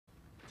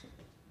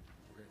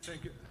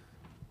Thank you.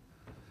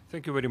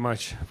 Thank you very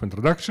much for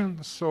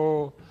introduction.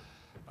 So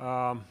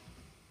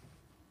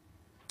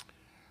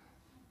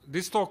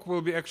this talk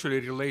will be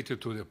actually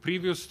related to the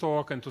previous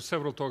talk and to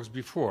several talks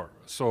before.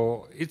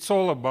 So it's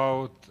all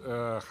about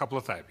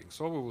haplotyping.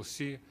 So we will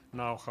see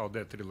now how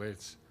that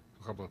relates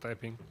to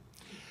haplotyping.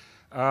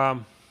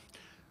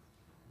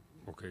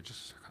 Okay,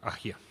 just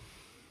here.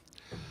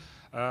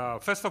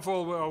 First of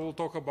all, I will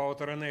talk about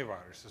RNA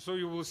viruses. So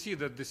you will see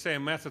that the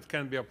same method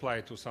can be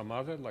applied to some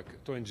other,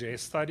 like to NGS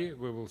study.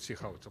 We will see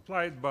how it's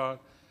applied, but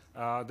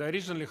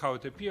originally how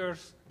it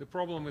appears, the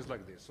problem is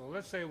like this. So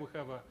let's say we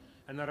have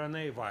an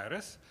RNA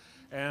virus,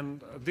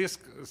 and the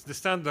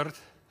standard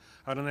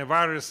RNA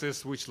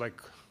viruses, which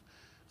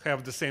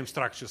have the same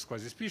structure as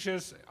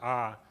quasi-species,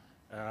 are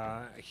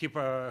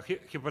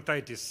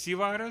hepatitis C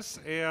virus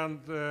and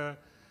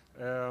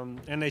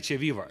an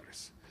HIV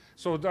virus.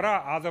 So there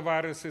are other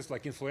viruses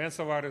like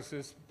influenza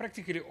viruses.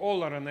 Practically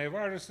all RNA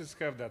viruses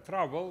have that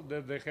trouble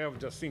that they have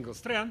just single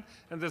strand,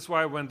 and that's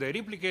why when they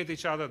replicate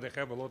each other, they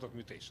have a lot of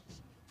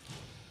mutations.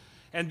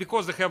 And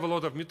because they have a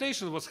lot of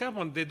mutations, what's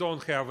happened, they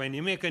don't have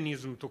any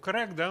mechanism to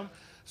correct them.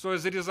 So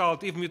as a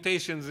result, if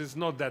mutations is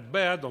not that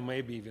bad or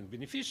maybe even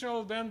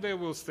beneficial, then they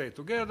will stay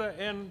together.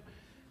 And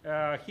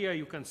here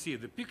you can see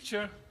the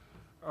picture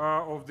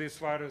of these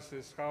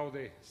viruses, how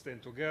they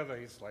stand together.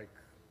 It's like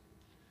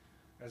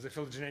as a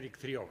phylogenetic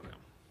tree of them.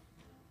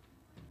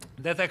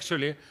 That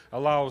actually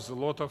allows a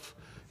lot of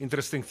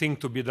interesting things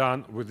to be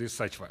done with these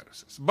such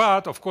viruses.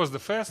 But of course, the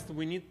first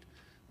we need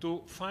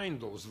to find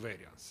those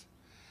variants.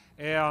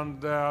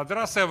 And there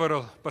are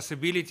several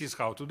possibilities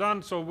how to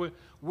done. So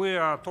we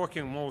are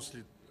talking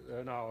mostly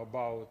now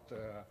about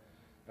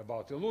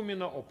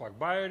Illumina, opaque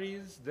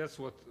bioreads. That's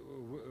what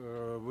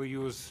we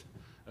use.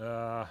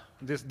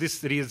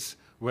 These reads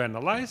we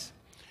analyze.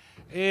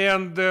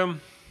 And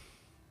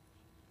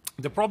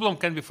the problem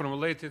can be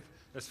formulated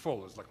as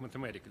follows, like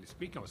mathematically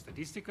speaking or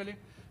statistically,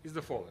 is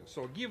the following.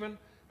 So given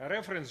a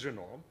reference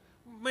genome,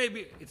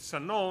 maybe it's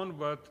unknown,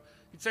 but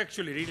it's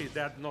actually really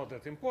not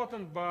that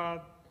important,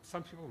 but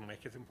some people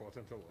make it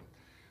important a lot.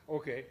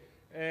 Okay,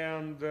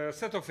 and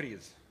set of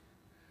reads.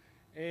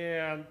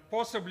 And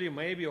possibly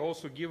maybe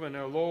also given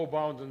a low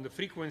bound on the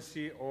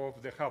frequency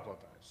of the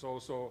haplotype. So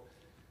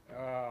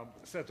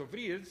set of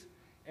reads.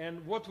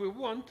 And what we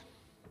want,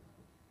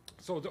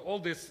 so all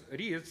these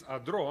reads are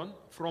drawn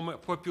from a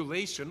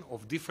population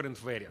of different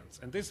variants.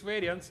 And these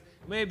variants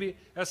may be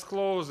as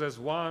close as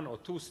 1 or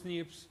 2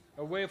 SNPs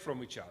away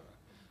from each other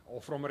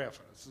or from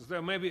references. They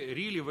may be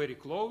really very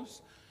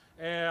close.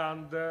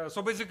 And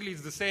so basically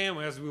it's the same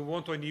as we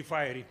want to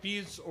identify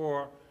repeats,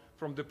 or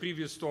from the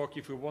previous talk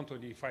if we want to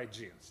identify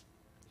genes.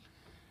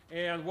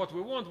 And what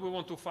we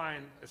want to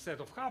find a set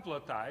of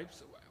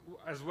haplotypes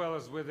as well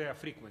as with their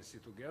frequency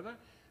together,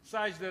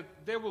 such that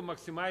they will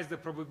maximize the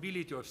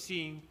probability of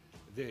seeing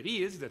the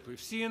reads that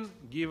we've seen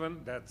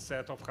given that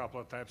set of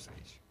haplotypes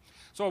H.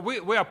 So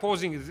we are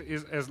posing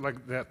it as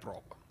like that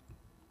problem.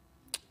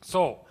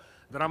 So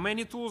there are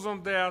many tools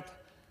on that.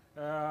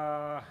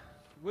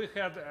 We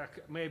had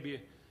maybe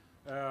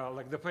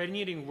like the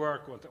pioneering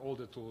work with all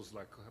the tools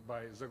like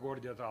by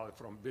Zagordi et al.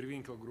 From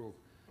Berwinkel group.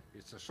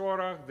 It's a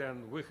Shorach.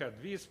 Then we had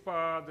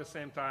VISPA at the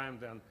same time.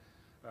 Then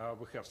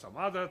we have some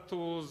other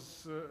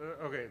tools.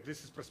 Okay,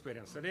 this is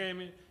Prosperian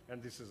Salemi,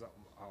 and this is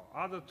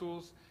our other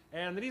tools.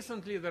 And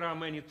recently there are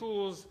many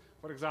tools.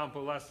 For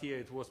example, last year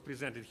it was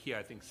presented here,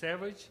 I think,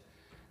 Savage.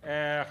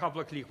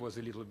 HaploClique was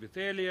a little bit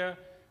earlier.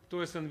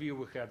 CliqueSNV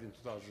we had in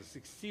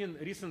 2016.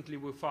 Recently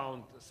we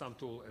found some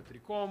tool at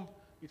Recomb.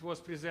 It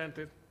was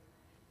presented.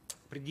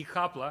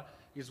 PredictHapla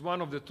is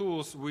one of the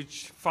tools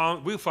which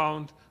we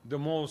found the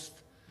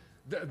most,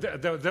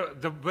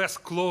 the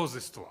best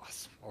closest to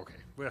us. Okay,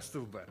 we are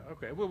still better.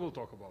 Okay, we will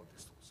talk about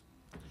these tools.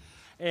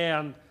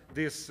 And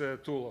this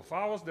tool of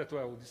ours that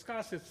I will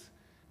discuss, it's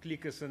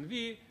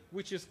CliqueSNV,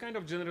 which is kind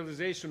of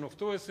generalization of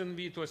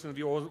CliqueSNV.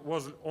 CliqueSNV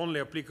was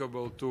only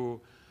applicable to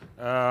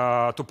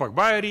opaque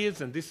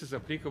bioreads, and this is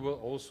applicable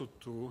also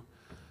to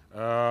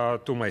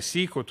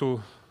MySeq or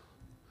to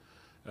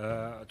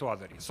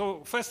other reads.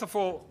 So first of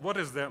all, what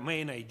is the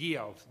main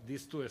idea of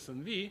this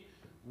CliqueSNV,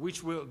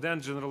 which we'll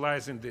then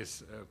generalize in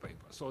this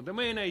paper? So the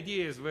main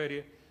idea is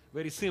very,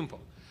 very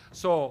simple.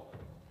 So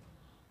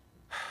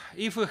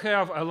if we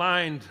have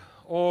aligned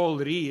all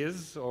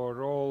reads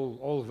or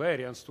all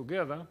variants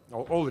together,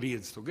 or all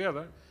reads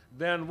together,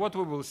 then what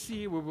we will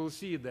see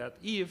that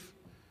if,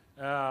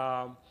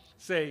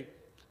 say,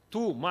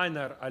 2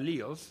 minor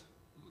alleles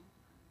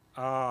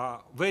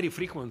are very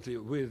frequently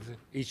with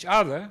each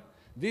other,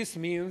 this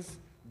means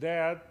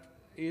that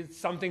it's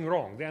something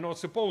wrong. They're not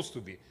supposed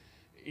to be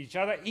each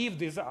other if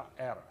these are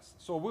errors.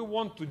 So we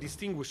want to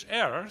distinguish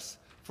errors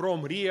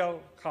from real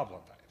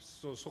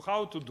haplotypes. So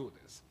how to do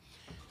this?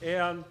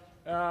 And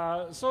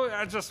so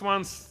I just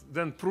once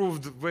then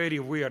proved very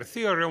weird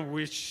theorem,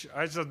 which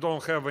I just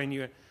don't have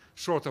any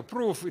shorter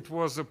proof. It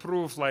was a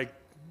proof like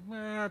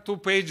 2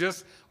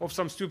 pages of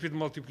some stupid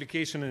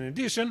multiplication and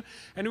addition,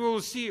 and we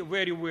will see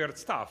very weird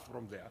stuff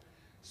from there.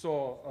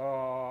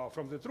 So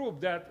from the truth,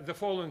 that the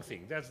following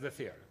thing, that's the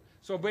theorem.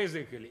 So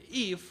basically,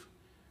 if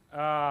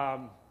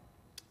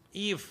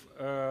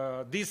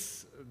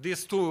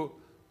these two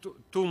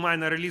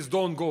minor alleles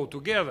don't go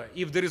together,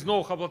 if there is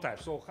no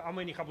haplotype, so how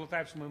many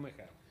haplotypes we may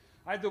have?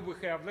 Either we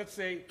have, let's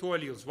say, 2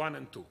 alleles, 1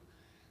 and 2.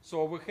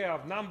 So we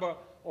have number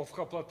of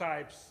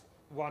haplotypes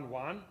 1,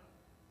 1,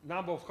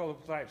 number of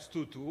haplotypes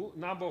 2, 2,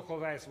 number of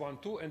haplotypes 1,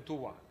 2, and 2,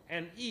 1.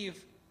 And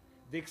if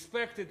the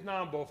expected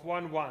number of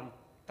 1, 1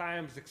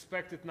 times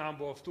expected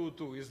number of 2,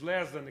 2 is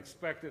less than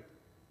expected,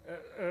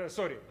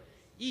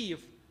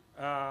 if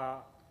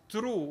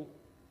true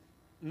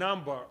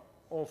number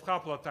of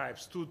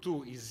haplotypes 2,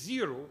 2 is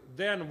 0,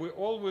 then we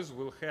always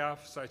will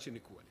have such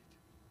inequality.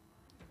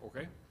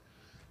 Okay?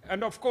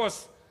 And of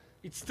course,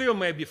 it still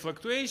may be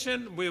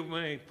fluctuation. We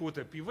may put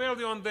a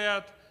p-value on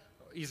that.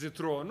 Is it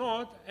true or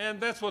not?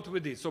 And that's what we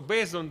did. So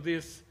based on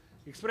this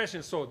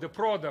expression, so the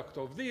product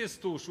of these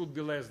two should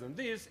be less than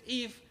this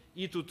if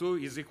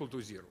E22 is equal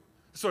to 0.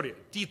 Sorry,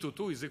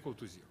 T22 is equal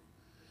to 0.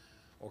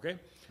 Okay?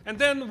 And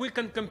then we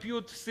can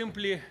compute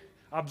simply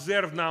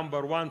observed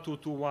number 1, 2,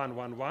 2, 1,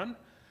 1, 1.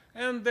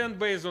 And then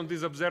based on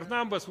these observed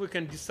numbers, we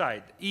can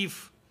decide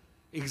if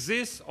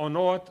exists or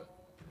not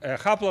a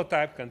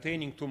haplotype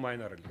containing 2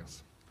 minor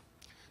alleles.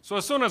 So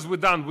as soon as we're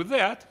done with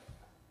that,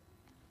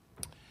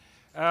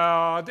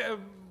 the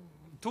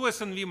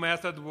 2SNV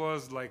method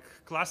was like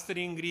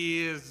clustering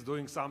reads,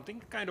 doing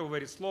something kind of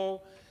very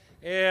slow.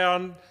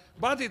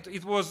 But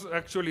it was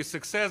actually a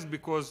success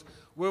because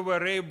we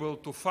were able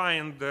to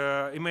find,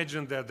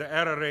 imagine that the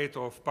error rate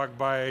of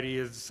PAC-BIRE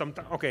is,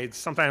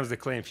 sometimes they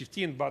claim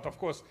 15, but of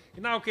course,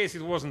 in our case,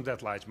 it wasn't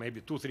that large, maybe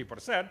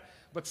 2–3%,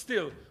 but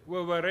still,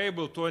 we were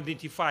able to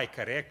identify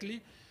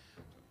correctly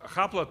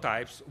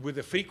haplotypes with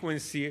a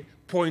frequency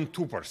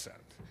 0.2%.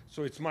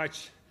 So it's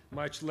much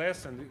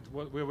less, and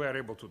we were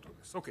able to do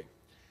this. Okay.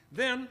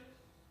 Then,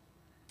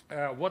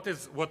 what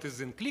is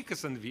in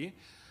CliqueSNV?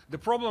 The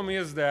problem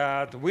is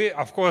that we,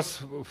 of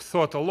course,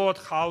 thought a lot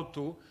how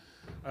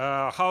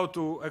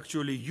to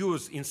actually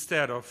use,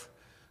 instead of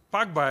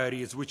PAC-BIRE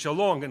reads, which are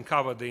long and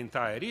cover the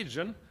entire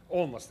region,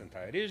 almost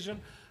entire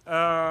region,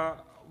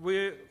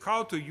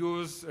 how to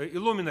use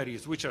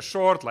illuminaries, which are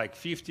short, like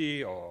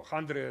 50 or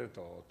 100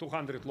 or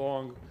 200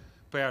 long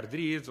paired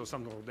reads or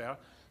something like that.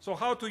 So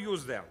how to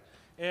use them?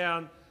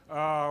 And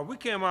we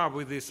came up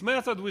with this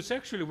method, which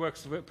actually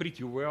works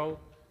pretty well.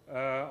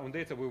 On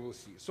data we will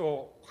see.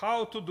 So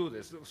how to do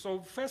this?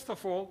 So first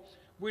of all,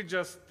 we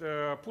just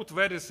put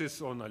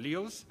vertices on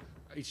alleles.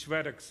 Each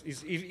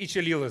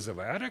allele is a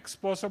vertex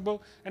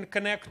possible, and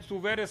connect two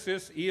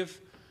vertices if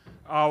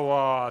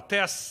our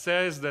test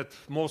says that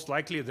most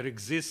likely there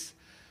exists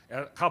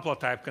a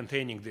haplotype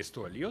containing these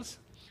two alleles.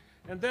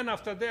 And then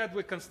after that,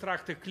 we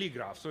construct a clique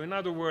graph. So in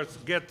other words,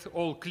 get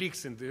all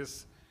cliques in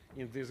this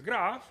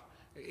graph.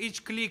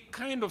 Each clique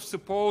kind of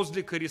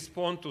supposedly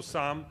corresponds to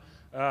some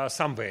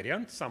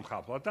variant, some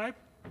haplotype.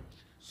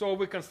 So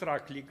we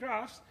construct clique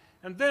graphs.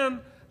 And then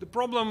the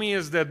problem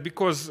is that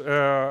because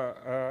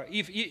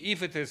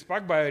if it is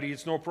PAC-BIRE,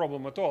 it's no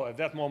problem at all. At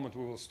that moment,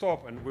 we will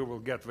stop and we will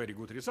get very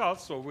good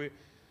results. So we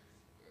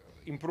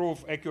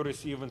improve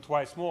accuracy even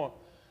twice more.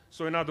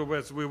 So in other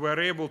words, we were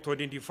able to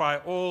identify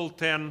all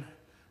 10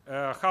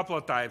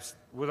 haplotypes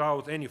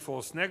without any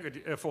false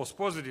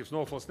positives,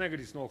 no false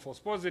negatives, no false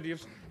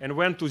positives, and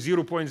went to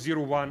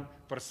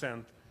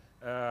 0.01%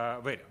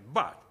 variant.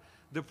 But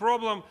the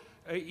problem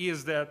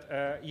is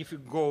that if you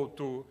go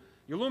to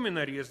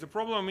illuminaries, the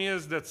problem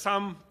is that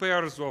some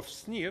pairs of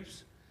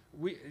SNPs,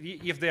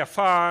 if they are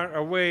far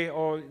away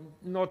or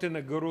not in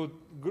a good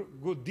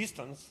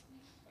distance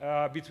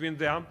between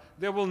them,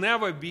 they will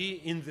never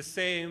be in the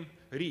same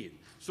read.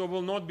 So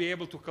we'll not be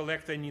able to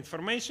collect any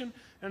information,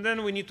 and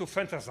then we need to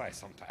fantasize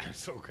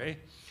sometimes, okay?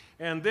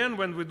 And then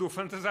when we do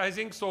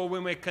fantasizing, so we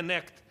may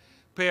connect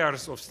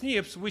pairs of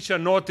SNPs, which are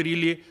not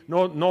really,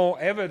 no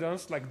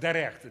evidence, like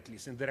direct at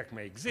least. Indirect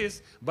may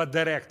exist, but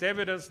direct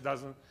evidence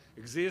doesn't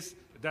exist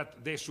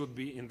that they should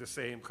be in the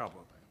same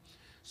haplotype.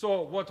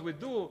 So what we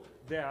do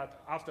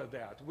that after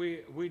that,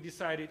 we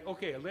decided,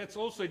 okay, let's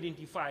also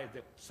identify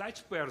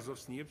such pairs of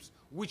SNPs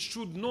which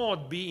should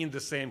not be in the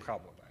same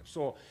haplotype.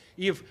 So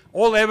if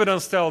all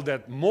evidence tells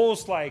that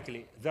most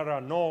likely there are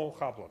no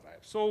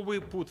haplotypes, so we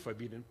put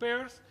forbidden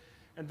pairs,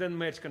 and then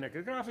match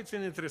connected graph. It's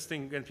an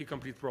interesting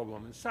NP-complete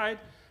problem inside.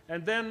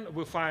 And then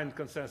we find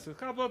consensus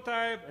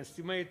haplotype,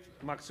 estimate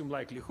maximum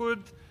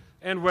likelihood,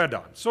 and we're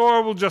done. So I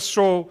will just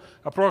show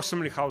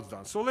approximately how it's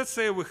done. So let's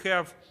say we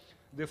have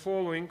the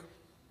following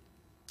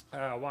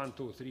 1,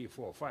 2, 3,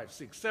 4, 5,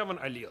 6, 7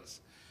 alleles.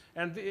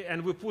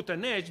 And we put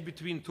an edge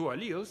between two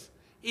alleles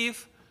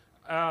if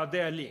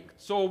they are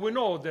linked. So we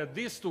know that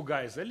these two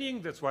guys are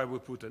linked. That's why we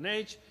put an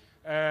edge.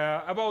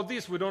 About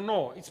this, we don't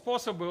know. It's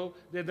possible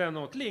that they're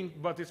not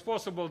linked, but it's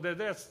possible that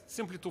they're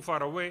simply too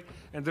far away,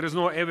 and there is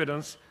no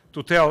evidence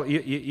to tell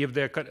if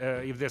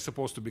they're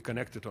supposed to be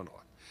connected or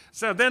not.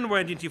 So then we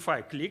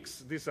identify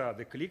cliques. These are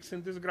the cliques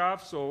in this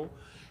graph.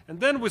 And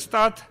then we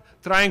start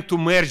trying to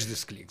merge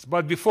these cliques.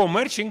 But before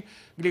merging,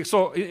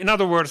 so in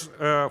other words,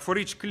 for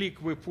each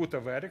clique, we put a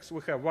vertex.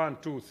 We have 1,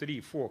 2, 3,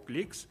 4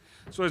 cliques.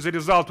 So as a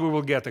result, we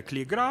will get a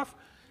clique graph.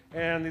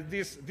 And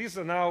these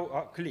are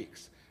now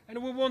cliques.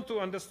 And we want to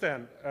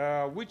understand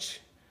which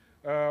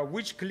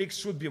cliques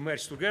should be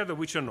merged together,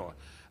 which are not.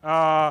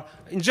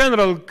 In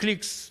general,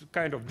 cliques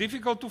kind of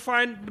difficult to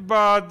find,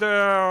 but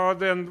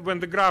then when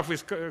the graph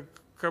is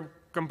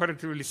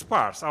comparatively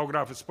sparse, our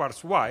graph is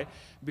sparse. Why?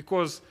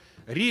 Because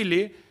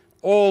really,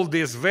 all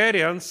these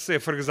variants, say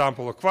for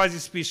example, a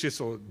quasi-species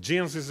or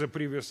genes is a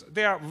previous,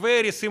 they are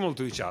very similar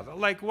to each other,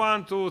 like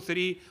 1, 2,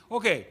 3,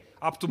 okay,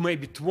 up to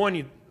maybe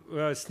 20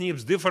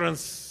 SNPs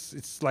difference,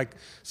 it's like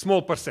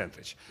small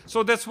percentage.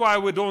 So that's why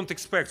we don't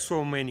expect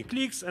so many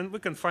cliques, and we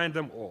can find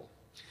them all.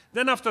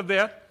 Then after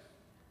that,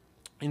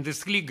 in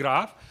this clique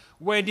graph,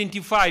 we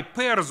identify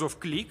pairs of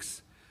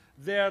cliques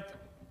that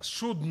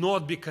should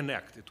not be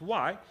connected.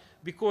 Why?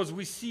 Because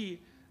we see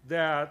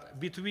that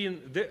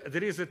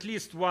there is at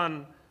least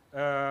one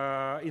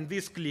in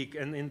this clique,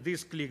 and in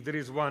this clique there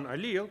is one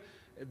allele,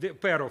 the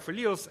pair of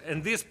alleles,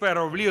 and this pair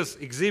of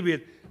alleles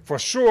exhibit for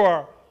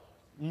sure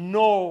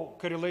no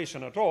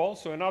correlation at all.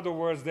 So in other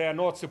words, they are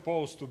not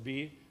supposed to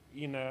be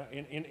in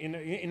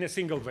a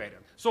single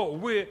variant. So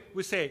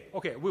we say,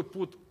 okay, we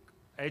put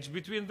H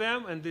between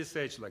them, and this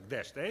H like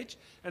dashed H,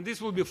 and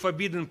this will be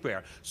forbidden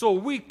pair. So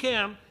we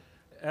can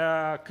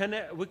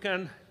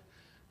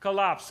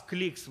collapse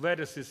cliques,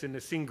 vertices in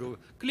a single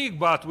clique,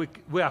 but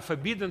we are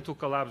forbidden to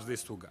collapse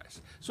these two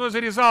guys. So as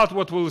a result,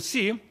 what we'll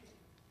see,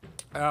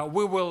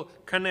 we will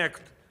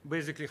connect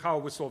basically how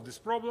we solve this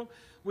problem.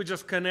 We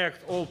just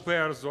connect all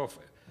pairs of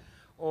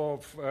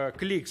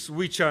cliques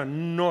which are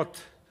not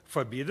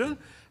forbidden,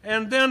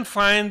 and then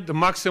find the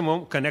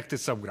maximum connected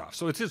subgraph.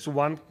 So it is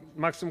one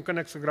maximum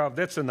connected subgraph,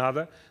 that's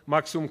another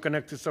maximum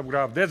connected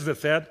subgraph, that's the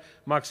third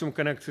maximum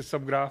connected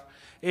subgraph,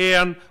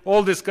 and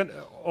all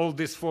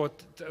these four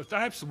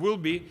types will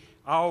be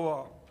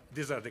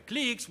these are the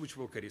cliques which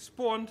will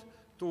correspond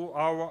to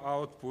our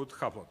output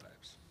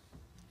haplotypes.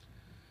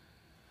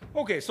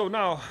 Okay, so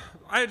now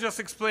I just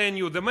explained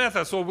you the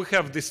method. So we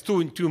have these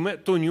two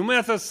new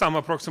methods, some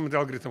approximate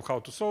algorithm how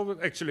to solve it,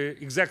 actually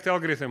exact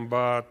algorithm,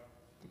 but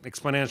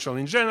exponential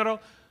in general,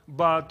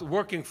 but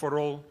working for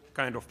all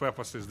kind of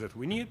purposes that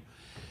we need.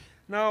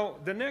 Now,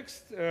 the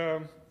next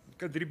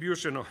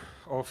contribution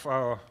of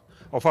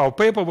our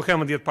paper, we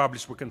haven't yet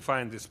published, we can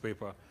find this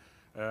paper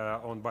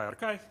on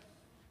bioRxiv.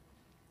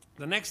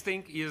 The next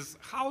thing is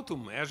how to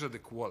measure the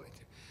quality.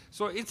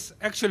 So it's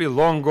actually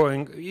long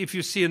going. If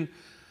you've seen,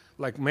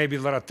 like maybe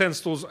there are 10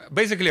 tools.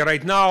 Basically,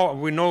 right now,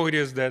 we know it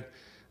is that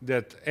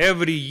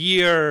every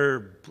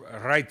year,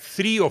 right,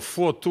 3 or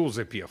 4 tools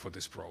appear for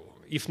this problem,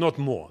 if not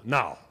more,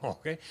 now,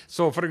 okay?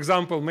 So, for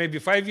example, maybe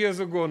 5 years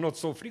ago, not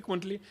so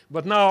frequently,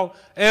 but now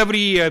every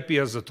year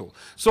appears a tool.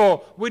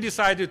 So we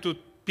decided to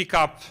pick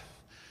up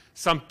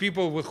some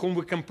people with whom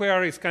we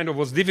compare. It kind of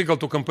was difficult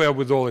to compare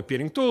with all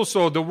appearing tools.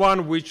 So the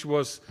one which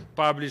was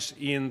published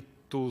in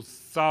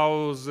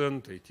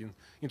 2018,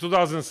 in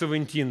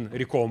 2017,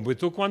 Recom, we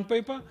took one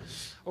paper,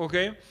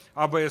 okay,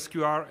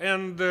 ABSQR,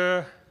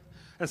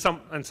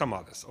 and some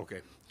others, okay.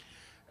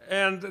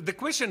 And the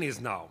question is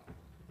now,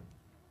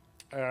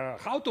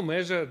 how to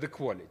measure the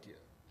quality,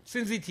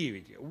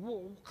 sensitivity,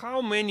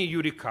 how many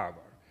you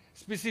recover,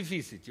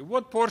 specificity,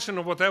 what portion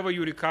of whatever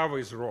you recover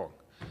is wrong.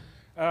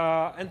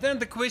 And then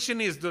the question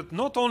is that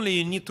not only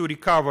you need to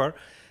recover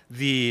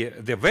the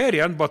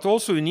variant, but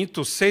also you need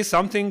to say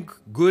something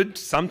good,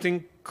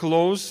 something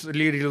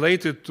closely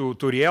related to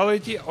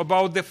reality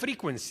about the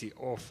frequency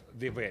of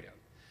the variant.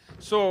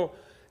 So,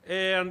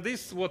 and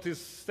this what is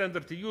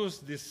standard to use,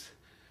 this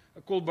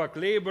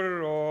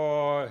Kullback-Leiber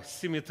or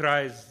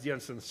symmetrized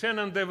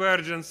Jensen-Shannon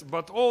divergence,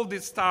 but all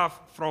this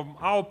stuff from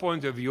our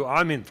point of view,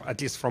 I mean,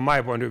 at least from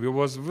my point of view,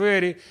 was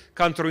very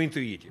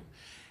counterintuitive.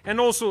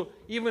 And also,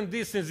 even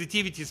this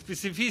sensitivity,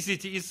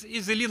 specificity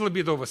is a little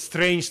bit of a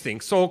strange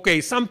thing. So, okay,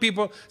 some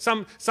people,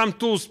 some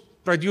tools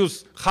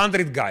produce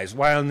 100 guys,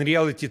 while in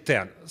reality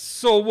 10.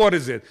 So what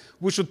is it?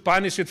 We should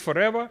punish it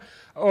forever?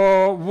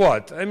 Or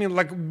what? I mean,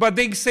 like, but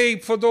they say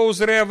for those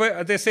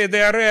rare, they say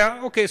they are rare.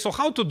 Okay, so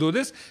how to do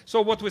this?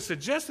 So what we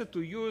suggested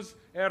to use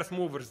Earth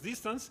mover's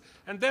distance,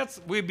 and that's,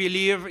 we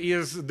believe,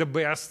 is the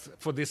best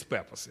for these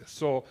purposes.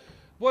 So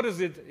what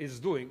is it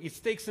is doing?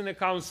 It takes into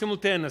account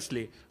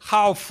simultaneously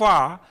how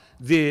far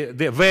the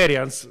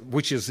variance,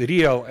 which is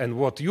real, and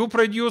what you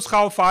produce,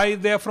 how far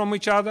they are from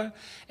each other,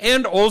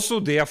 and also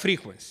their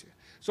frequency.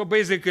 So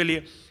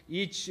basically,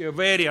 each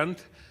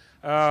variant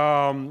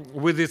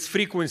with its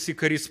frequency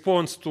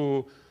corresponds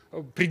to,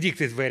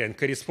 predicted variant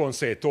corresponds,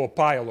 say, to a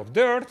pile of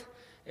dirt,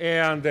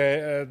 and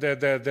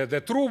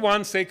the true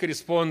one, say,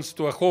 corresponds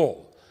to a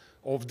hole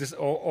of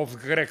the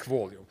correct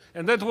volume.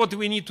 And that's what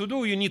we need to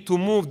do. You need to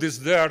move this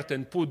dirt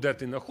and put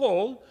that in a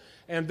hole,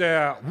 And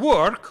the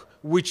work,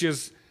 which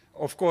is,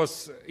 of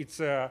course, it's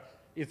a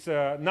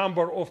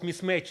number of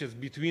mismatches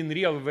between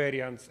real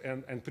variance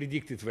and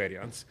predicted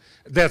variance.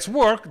 That's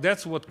work,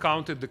 that's what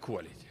counted the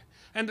quality.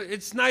 And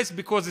it's nice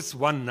because it's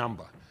one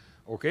number.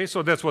 Okay,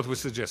 so that's what we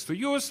suggest to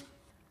use.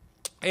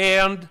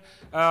 And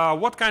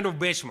what kind of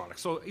benchmark?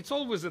 So it's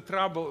always a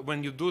trouble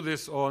when you do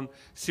this on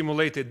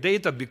simulated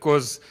data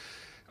because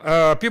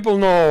people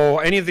know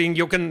anything,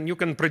 you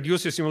can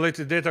produce your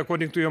simulated data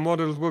according to your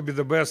model, it will be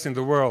the best in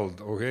the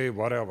world, okay,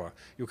 whatever.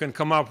 You can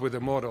come up with a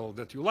model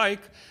that you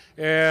like,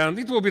 and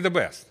it will be the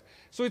best.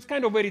 So it's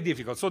kind of very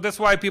difficult. So that's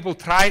why people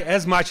try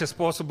as much as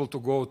possible to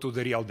go to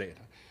the real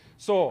data.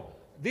 So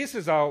this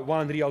is our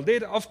one real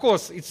data. Of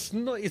course,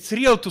 it's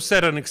real to a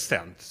certain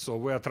extent. So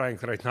we are trying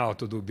right now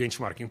to do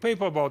benchmarking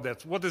paper about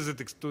that. What is it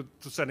to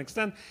a certain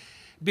extent?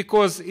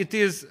 Because it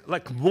is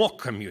like mock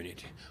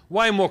community.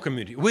 Why mock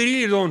community? We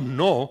really don't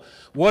know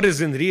what is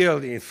in real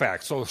in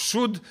fact. So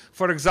should,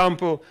 for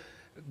example,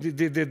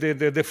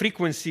 the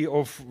frequency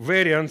of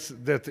variance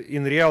that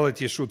in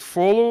reality should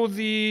follow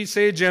the,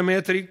 say,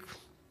 geometric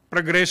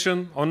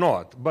progression or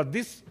not? But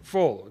this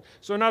followed.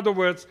 So in other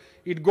words,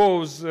 it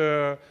goes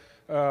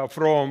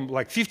from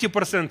like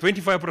 50%,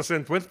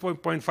 25%,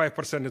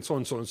 20.5%, and so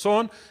on, so on, so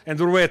on. And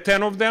there were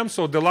 10 of them,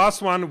 so the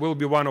last one will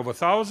be 1 over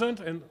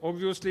 1,000, and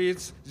obviously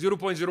it's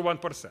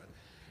 0.01%.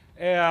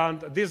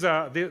 And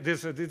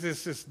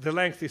the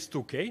length is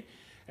 2K,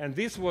 and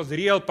this was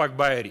real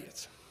Pag-Bayer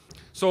reads.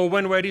 So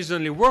when we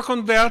originally worked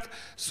on that,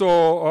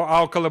 so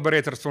our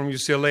collaborators from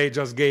UCLA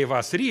just gave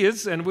us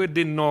reads, and we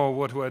didn't know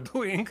what we were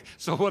doing.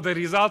 So what the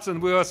results,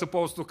 and we were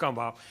supposed to come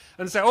up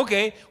and say,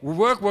 okay, we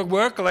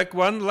work like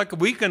a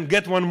week and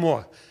get one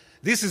more.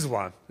 This is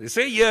one. They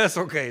say yes,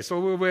 okay. So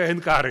we were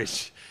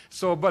encouraged.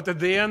 So, but at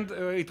the end,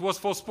 it was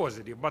false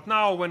positive. But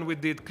now when we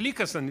did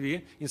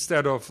CliqueSNV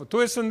instead of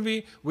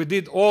 2SNV, we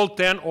did all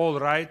 10 all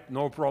right,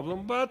 no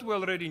problem. But we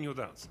already knew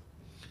the answer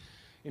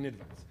in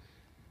advance.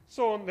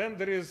 So then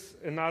there is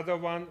another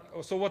one.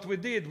 So what we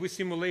did, we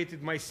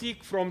simulated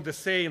MySeq from the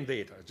same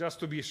data, just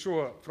to be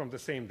sure from the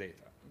same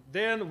data.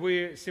 Then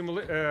we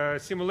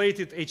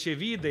simulated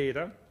HAV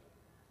data.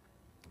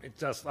 It's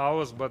just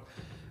ours, but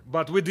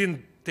we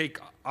didn't take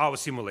our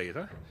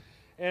simulator.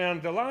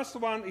 And the last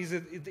one is,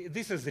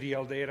 this is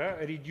real data,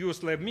 a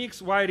reduced lab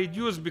mix. Why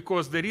reduced?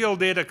 Because the real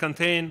data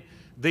contain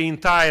the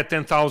entire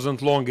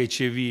 10,000 long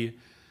HAV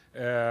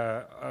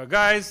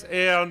guys,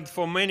 and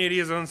for many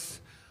reasons,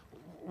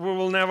 we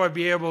will never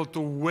be able to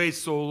wait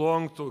so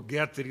long to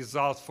get the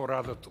results for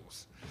other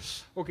tools.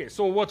 Okay,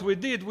 so what we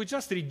did, we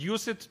just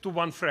reduced it to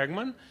one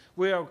fragment.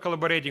 We are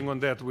collaborating on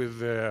that with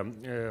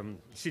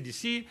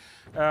CDC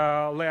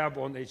lab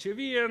on HAV,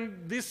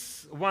 and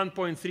this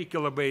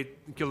 1.3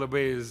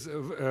 kilobase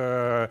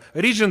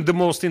region, the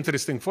most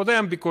interesting for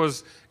them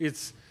because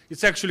it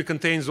actually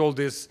contains all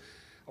this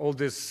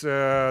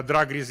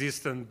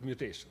drug-resistant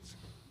mutations.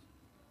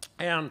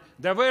 And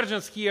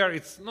divergence here,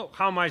 it's not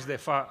how much they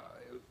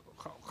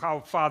how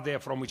far they are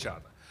from each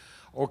other.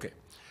 Okay,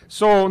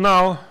 so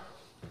now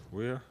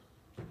we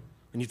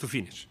need to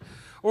finish.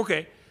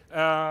 Okay,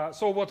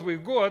 so what we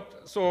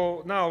got,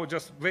 so now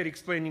just very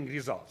explaining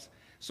results.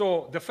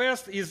 So the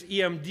first is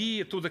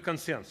EMD to the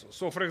consensus.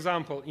 So for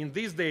example, in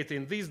this data,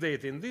 in this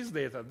data, in this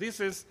data,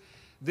 this is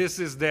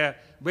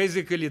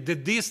basically the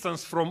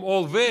distance from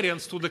all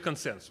variants to the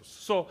consensus.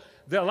 So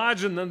the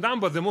larger the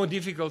number, the more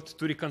difficult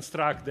to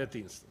reconstruct that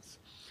instance.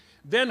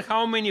 Then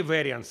how many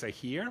variants are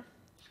here?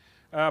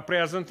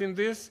 Present in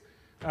this,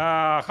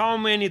 how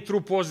many true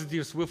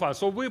positives we found.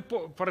 So we,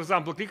 for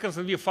example,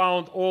 CliqueSNV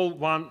found all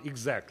one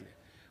exactly.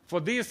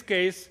 For this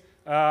case,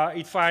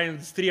 it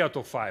finds 3 out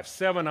of 5,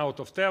 7 out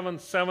of 7,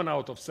 7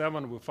 out of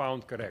 7 we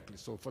found correctly.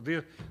 So for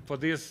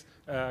this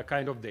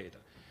kind of data.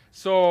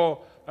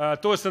 So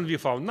 2SNV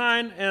found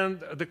 9, and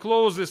the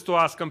closest to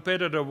us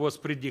competitor was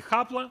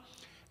pre-decoupler,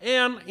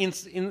 and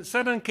in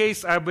certain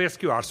case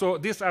IBSQR. So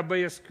this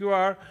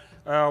IBSQR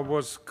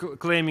was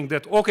claiming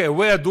that, okay,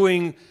 we're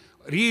doing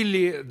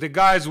really the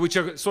guys which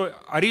are, so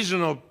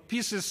original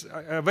pieces,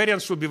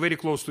 variants should be very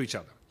close to each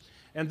other.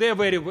 And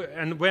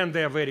when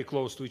they are very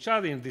close to each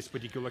other, in this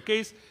particular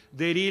case,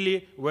 they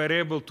really were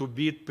able to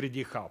beat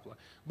pre-decoupler.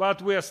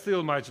 But we are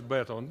still much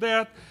better on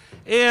that.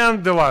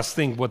 And the last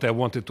thing what I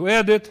wanted to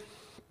add,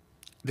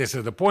 this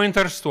is the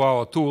pointers to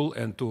our tool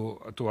and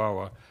to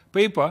our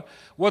paper.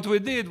 What we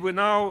did, we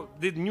now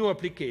did new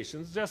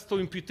applications just to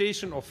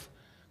imputation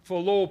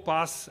for low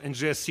pass and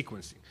JS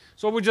sequencing.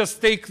 So we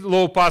just take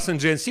low pass and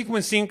JS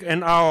sequencing,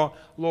 and our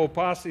low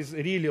pass is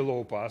really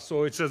low pass.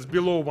 So it's just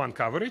below 1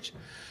 coverage.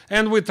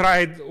 And we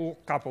tried a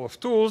couple of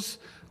tools.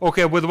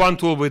 Okay, with one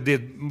tool we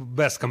did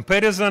best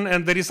comparison,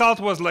 and the result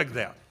was like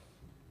that.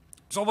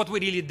 So what we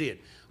really did,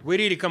 we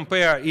really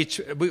compare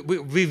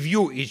we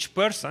view each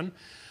person,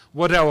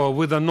 whatever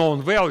with the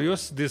known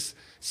values, this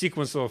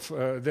sequence of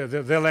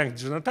the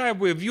length genotype,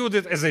 we viewed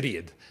it as a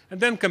read. And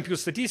then compute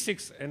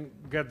statistics and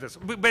get this.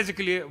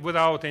 Basically,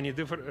 without any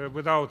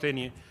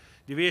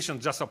deviation,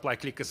 just apply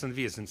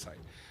CliqueSNVs inside.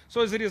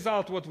 So as a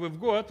result, what we've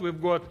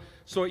got,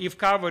 so if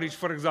coverage,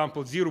 for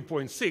example,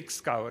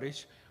 0.6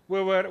 coverage,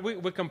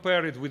 we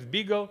compare it with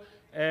Beagle,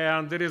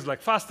 and there is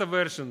like faster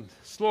version,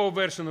 slow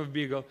version of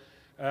Beagle,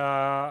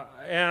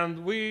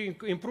 and we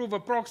improve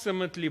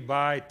approximately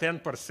by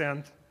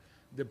 10%.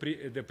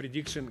 The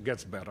prediction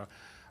gets better.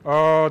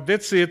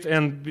 That's it.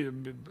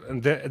 And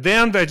at the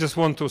end, I just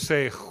want to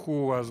say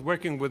who was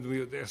working with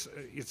me.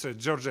 It's a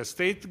Georgia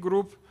State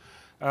group.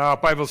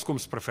 Pavel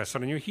Skum's professor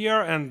new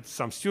here, and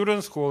some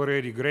students who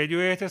already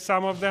graduated,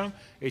 some of them,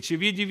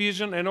 HEV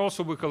division, and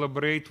also we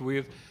collaborate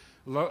with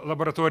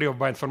Laboratory of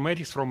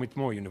Bioinformatics from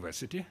ITMO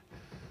University.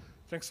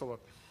 Thanks a lot.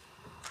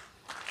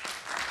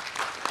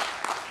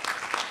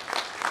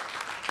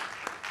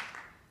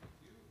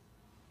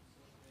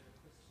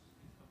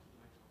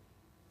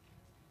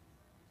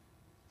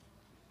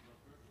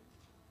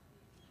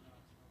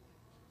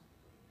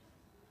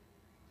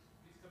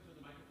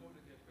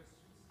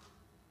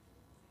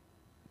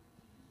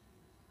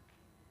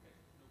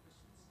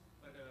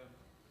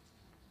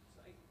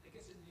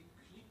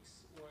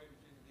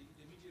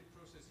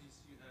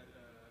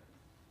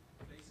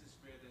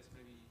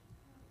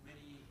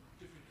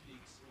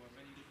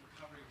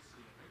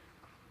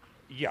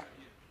 Yeah.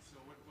 So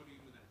what do you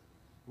do then?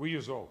 We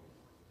use all.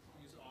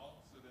 Use all?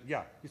 So that's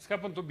Yeah, it's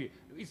happened to be.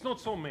 It's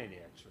not so many,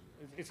 actually.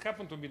 It's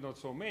happened to be not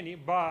so many,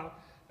 but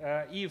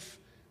if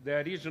the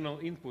original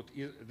input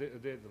is,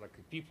 like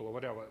people or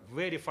whatever,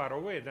 very far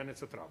away, then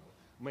it's a trouble.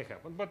 May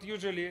happen, but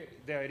usually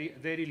they're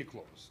really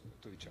close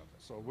to each other.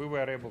 So we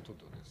were able to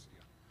do this.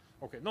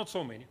 Yeah. Okay, not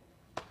so many.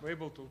 We're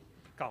able to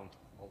count.